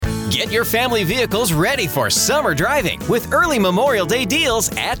Get your family vehicles ready for summer driving with early Memorial Day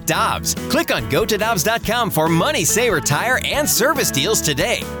deals at Dobbs. Click on GoToDobbs.com for money saver tire and service deals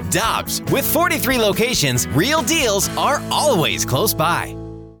today. Dobbs, with 43 locations, real deals are always close by.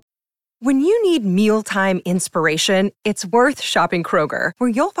 When you need mealtime inspiration, it's worth shopping Kroger, where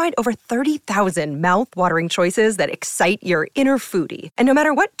you'll find over 30,000 mouth-watering choices that excite your inner foodie. And no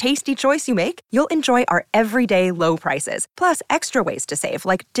matter what tasty choice you make, you'll enjoy our everyday low prices, plus extra ways to save,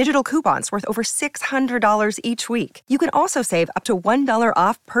 like digital coupons worth over $600 each week. You can also save up to $1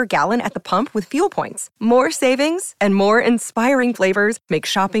 off per gallon at the pump with fuel points. More savings and more inspiring flavors make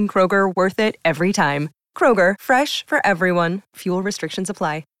shopping Kroger worth it every time. Kroger, fresh for everyone. Fuel restrictions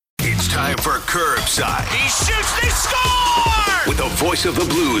apply. It's time for Curbside. He shoots, they score! With the voice of the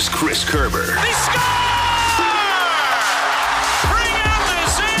Blues, Chris Kerber. They score! Bring out the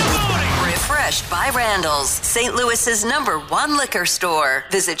Zamboni! Refreshed by Randall's, St. Louis's #1 liquor store.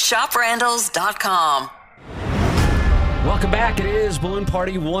 Visit shoprandalls.com. Welcome back. It is Balloon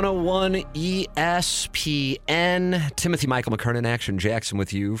Party 101 ESPN. Timothy Michael McKernan, Action Jackson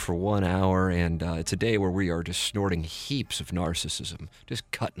with you for 1 hour. And it's a day where we are just snorting heaps of narcissism,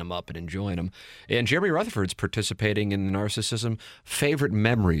 just cutting them up and enjoying them. And Jeremy Rutherford's participating in the narcissism favorite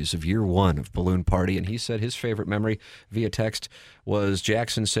memories of year one of Balloon Party. And he said his favorite memory via text was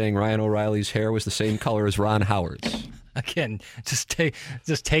Jackson saying Ryan O'Reilly's hair was the same color as Ron Howard's. Again, just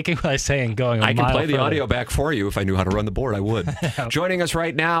taking what I say and going a I can mile play the further. audio back for you if I knew how to run the board. I would. Joining us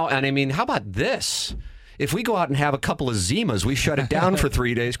right now, and I mean, how about this? If we go out and have a couple of Zimas, we shut it down for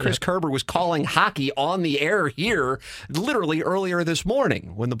 3 days. Chris Kerber was calling hockey on the air here literally earlier this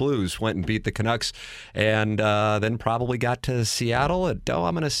morning when the Blues went and beat the Canucks, and then probably got to Seattle at,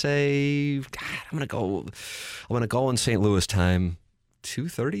 I'm going to say, I'm going to go in St. Louis time.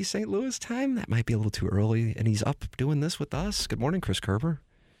 2:30 St. Louis time? That might be a little too early, and he's up doing this with us. Good morning, Chris Kerber.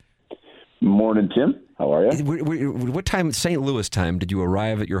 Morning, Tim. How are you? What time, St. Louis time, did you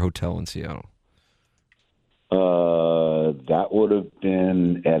arrive at your hotel in Seattle? That would have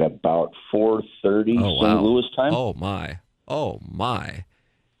been at about 4:30 St. Louis time. Oh, my.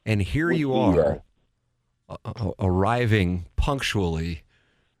 And here you are, arriving punctually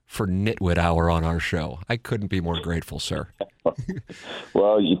for Nitwit Hour on our show. I couldn't be more grateful, sir.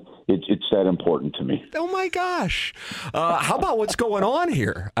 Well, it's that important to me. Oh, my gosh. How about what's going on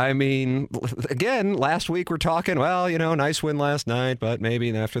here? I mean, again, last week we're talking, nice win last night, but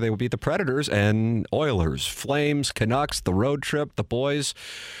maybe after they would beat the Predators and Oilers, Flames, Canucks, the road trip, the boys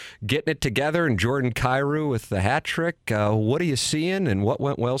getting it together, and Jordan Kyrou with the hat trick. What are you seeing, and what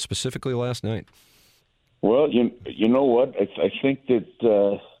went well specifically last night? Well, you know what? I think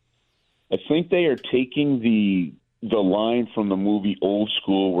that I think they are taking the line from the movie Old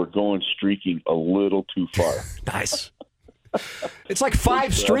School, we're going streaking a little too far. Nice. It's like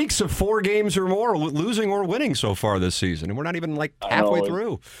 5 streaks of 4 games or more, losing or winning so far this season, and we're not even like halfway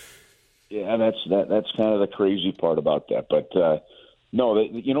through. Yeah, that's kind of the crazy part about that. But no,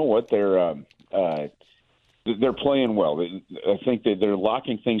 you know what? They're playing well. I think they're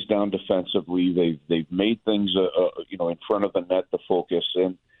locking things down defensively. They've made things in front of the net to focus.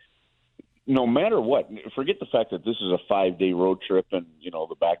 And no matter what, forget the fact that this is a 5-day road trip and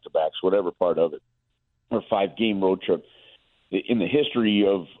the back-to-backs, whatever part of it, or 5-game road trip. In the history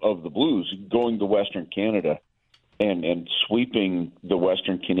of the Blues, going to Western Canada and sweeping the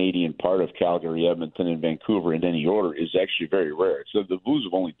Western Canadian part of Calgary, Edmonton, and Vancouver in any order is actually very rare. So the Blues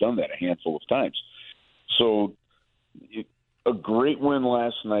have only done that a handful of times. So a great win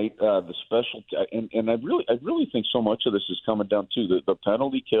last night. The special and I really think so much of this is coming down to the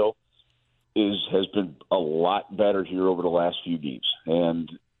penalty kill has been a lot better here over the last few games. And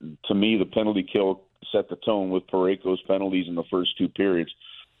to me, the penalty kill set the tone with Parayko's penalties in the first 2 periods.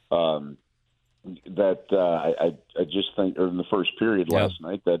 I just think, or in the first period last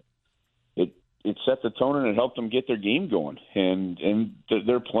night, that it set the tone and it helped them get their game going. And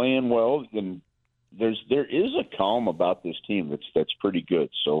they're playing well. And there is a calm about this team that's pretty good.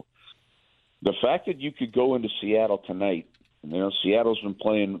 So the fact that you could go into Seattle tonight, Seattle's been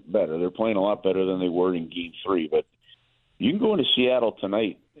playing better. They're playing a lot better than they were in Game 3. But you can go into Seattle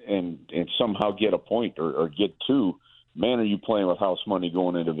tonight and somehow get a point or get 2. Man, are you playing with house money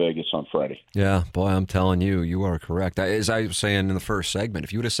going into Vegas on Friday? Yeah, boy, I'm telling you, you are correct. As I was saying in the first segment,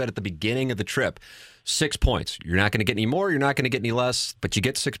 if you would have said at the beginning of the trip, 6 points. You're not going to get any more. You're not going to get any less, but you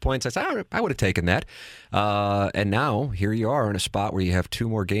get 6 points. I said, I would have taken that. And now here you are in a spot where you have 2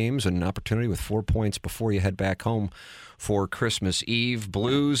 more games and an opportunity with 4 points before you head back home for Christmas Eve.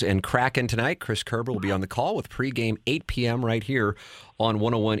 Blues and Kraken tonight. Chris Kerber will be on the call with pregame 8 p.m. right here on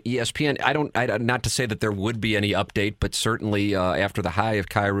 101 ESPN. I not to say that there would be any update, but certainly after the high of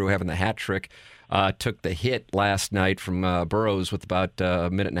Kyrou having the hat trick, took the hit last night from Burrows with about a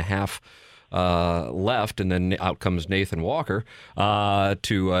minute and a half left, and then out comes Nathan Walker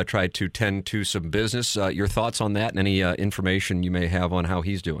to try to tend to some business. Your thoughts on that and any information you may have on how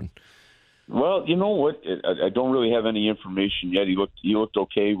he's doing? Well, you know what? I don't really have any information yet. He looked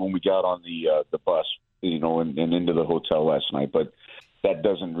okay when we got on the bus, and into the hotel last night. But that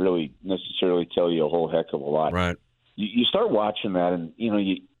doesn't really necessarily tell you a whole heck of a lot. Right. You start watching that, and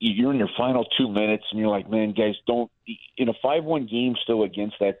you're in your final 2 minutes, and you're like, man, guys, don't in a 5-1 game still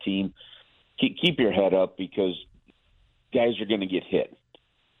against that team. Keep your head up because guys are going to get hit.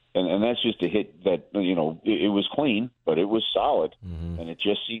 And that's just a hit that, it was clean, but it was solid. Mm-hmm. And it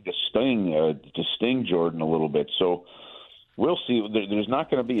just seemed to sting Jordan a little bit. So we'll see. There's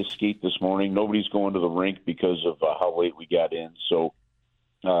not going to be a skate this morning. Nobody's going to the rink because of how late we got in. So,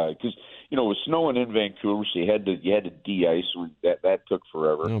 because, it was snowing in Vancouver, so you had to de-ice. That took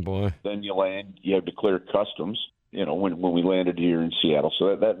forever. Oh, boy. Then you have to clear customs, when we landed here in Seattle.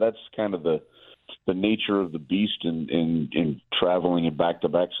 So that's kind of the nature of the beast in traveling in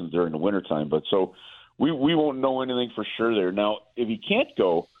back-to-backs during the wintertime. But so we won't know anything for sure there. Now, if he can't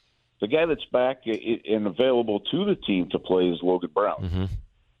go, the guy that's back and available to the team to play is Logan Brown.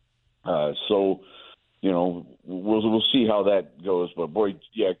 Mm-hmm. So, we'll see how that goes. But, boy,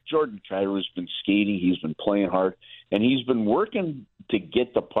 yeah, Jordan Kyrou's been skating. He's been playing hard. And he's been working to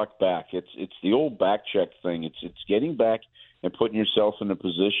get the puck back. It's the old back check thing. It's getting back and putting yourself in a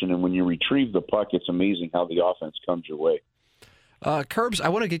position. And when you retrieve the puck, it's amazing how the offense comes your way. Curbs, I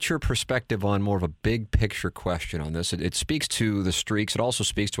want to get your perspective on more of a big picture question on this. It speaks to the streaks. It also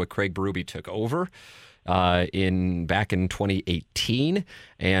speaks to what Craig Berube took over back in 2018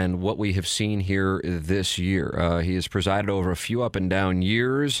 and what we have seen here this year. He has presided over a few up and down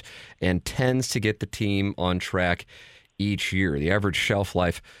years and tends to get the team on track each year. The average shelf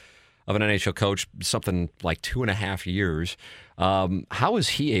life of an NHL coach, something like 2.5 years. How is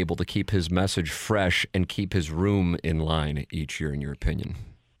he able to keep his message fresh and keep his room in line each year, in your opinion?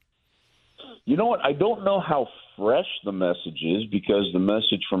 You know what? I don't know how fresh the message is because the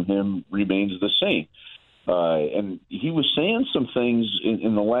message from him remains the same. And he was saying some things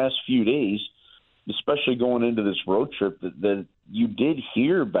in the last few days, especially going into this road trip, that you did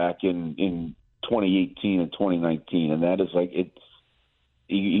hear back in 2018 and 2019, and that is like it.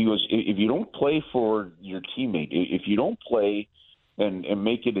 He goes, if you don't play for your teammate, if you don't play and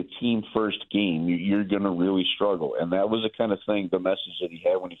make it a team-first game, you're going to really struggle. And that was the kind of thing, the message that he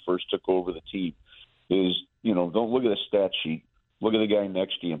had when he first took over the team is, don't look at the stat sheet. Look at the guy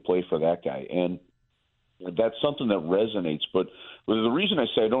next to you and play for that guy. And that's something that resonates. But the reason I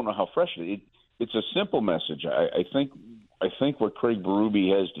say I don't know how fresh it is, it's a simple message. I think what Craig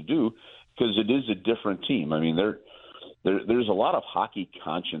Berube has to do, because it is a different team. I mean, there's a lot of hockey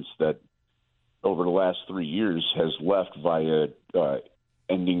conscience that over the last 3 years has left via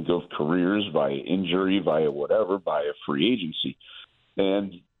ending of careers, via injury, via whatever, via free agency.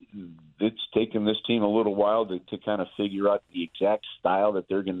 And it's taken this team a little while to kind of figure out the exact style that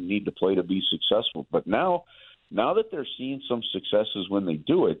they're going to need to play to be successful. But now that they're seeing some successes when they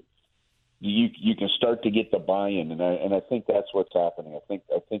do it, you can start to get the buy-in, and I think that's what's happening.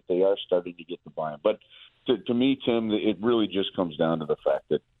 I think they are starting to get the buy-in. But to me, Tim, it really just comes down to the fact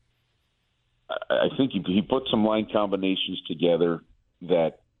that I think he put some line combinations together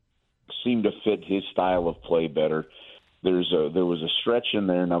that seem to fit his style of play better. There was a stretch in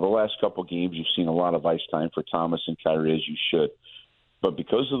there. Now, the last couple games, you've seen a lot of ice time for Thomas and Kyrie, as you should. But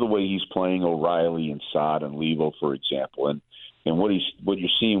because of the way he's playing O'Reilly and Saad and Levo, for example, and what you're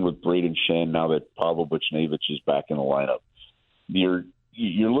seeing with Braden Shen now that Pavel Buchnevich is back in the lineup, you're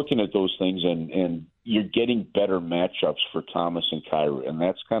looking at those things and you're getting better matchups for Thomas and Kyrie, and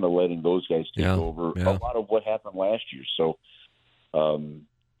that's kind of letting those guys take over a lot of what happened last year. So,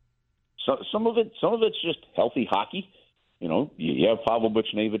 some of it's just healthy hockey. You have Pavel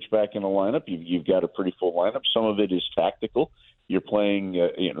Buchnevich back in the lineup. You've got a pretty full lineup. Some of it is tactical. You're playing,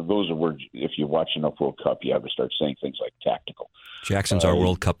 those are words, if you watch enough World Cup, you have to start saying things like tactical. Jackson's our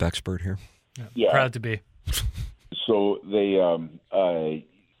World Cup expert here. Yeah. Proud to be. So they,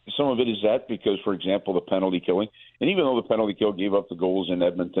 some of it is that because, for example, the penalty killing. And even though the penalty kill gave up the goals in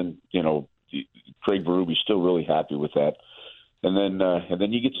Edmonton, Craig Berube's still really happy with that. and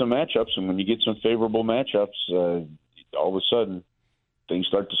then you get some matchups, and when you get some favorable matchups, all of a sudden things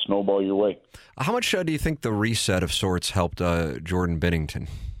start to snowball your way. How much do you think the reset of sorts helped Jordan Binnington?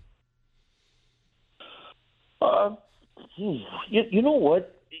 You know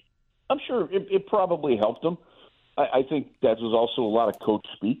what? I'm sure it probably helped him. I think that was also a lot of coach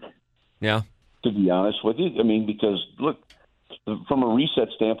speak. Yeah. To be honest with you, I mean, because look, from a reset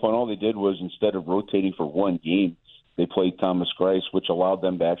standpoint, all they did was instead of rotating for one game, they played Thomas Greiss, which allowed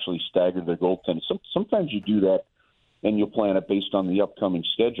them to actually stagger their goaltending. Sometimes you do that, and you'll plan it based on the upcoming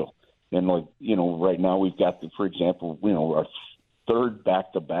schedule. And right now we've got, for example, our third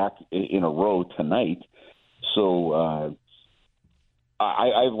back-to-back in a row tonight. So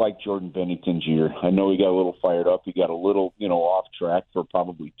I like Jordan Binnington's year. I know he got a little fired up. He got a little, off track for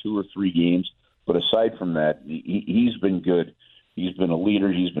probably 2 or 3 games. But aside from that, he's been good. He's been a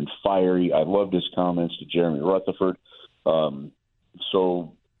leader. He's been fiery. I loved his comments to Jeremy Rutherford.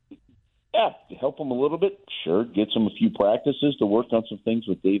 Help him a little bit. Sure. Gets him a few practices to work on some things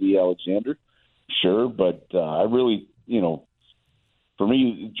with Davey Alexander. Sure. But I really, for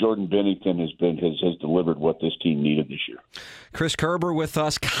me, Jordan Binnington has delivered what this team needed this year. Chris Kerber with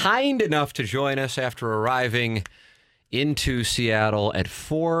us, kind enough to join us after arriving into Seattle at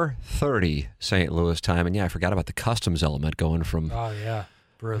 4:30 St. Louis time. And I forgot about the customs element going from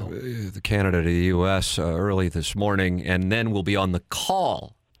brutal. The Canada to the U.S. Early this morning. And then we'll be on the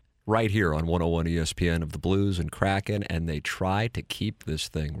call right here on 101 ESPN of the Blues and Kraken. And they try to keep this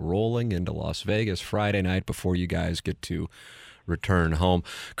thing rolling into Las Vegas Friday night before you guys get to return home.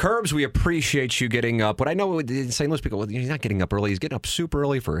 Curbs, we appreciate you getting up. But I know in St. Louis, people, he's not getting up early. He's getting up super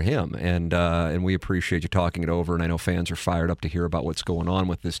early for him. And we appreciate you talking it over. And I know fans are fired up to hear about what's going on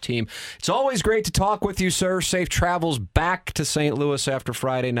with this team. It's always great to talk with you, sir. Safe travels back to St. Louis after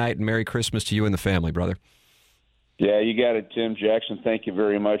Friday night. And Merry Christmas to you and the family, brother. Yeah, you got it, Tim Jackson. Thank you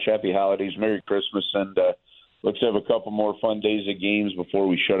very much. Happy holidays. Merry Christmas. And let's have a couple more fun days of games before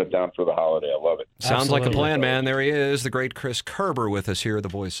we shut it down for the holiday. I love it. Sounds like a plan, man. There he is, the great Chris Kerber with us here, the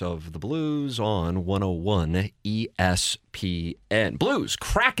voice of the Blues on 101 ESPN. Blues,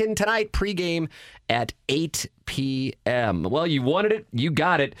 Kraken tonight, pregame at 8 p.m. Well, you wanted it. You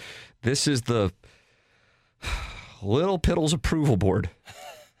got it. This is the Little Piddles approval board.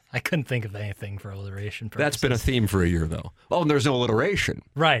 I couldn't think of anything for alliteration purposes. That's been a theme for a year, though. Oh, and there's no alliteration.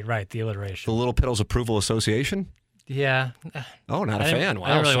 Right, the alliteration. The Little Piddles Approval Association? Yeah. Oh, not a fan. Wow, I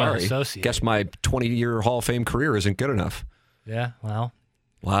don't really sorry. want to associate. Guess my 20-year Hall of Fame career isn't good enough. Yeah, well.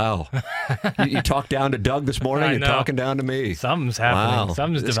 Wow. you talked down to Doug this morning. You're talking down to me. Something's happening. Wow.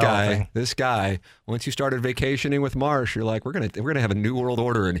 Something's developing. This guy. Once you started vacationing with Marsh, you're like, we're gonna have a new world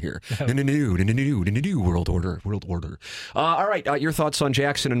order in here. In a new world order. All right. Your thoughts on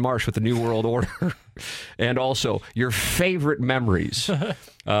Jackson and Marsh with the new world order, and also your favorite memories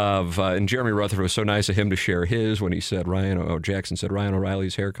of. And Jeremy Rutherford, was so nice of him to share his when he said Jackson said Ryan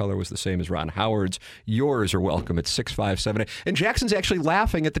O'Reilly's hair color was the same as Ron Howard's. Yours are welcome at 657. And Jackson's actually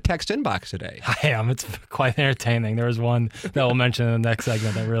laughing at the text inbox today. I am. It's quite entertaining. There was one that we'll mention in the next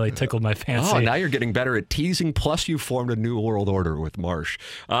segment that really tickled my fancy. Oh, now you're getting better at teasing, plus you formed a new world order with Marsh.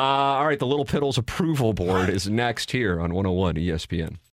 All right, the Little Piddles approval board is next here on 101 ESPN.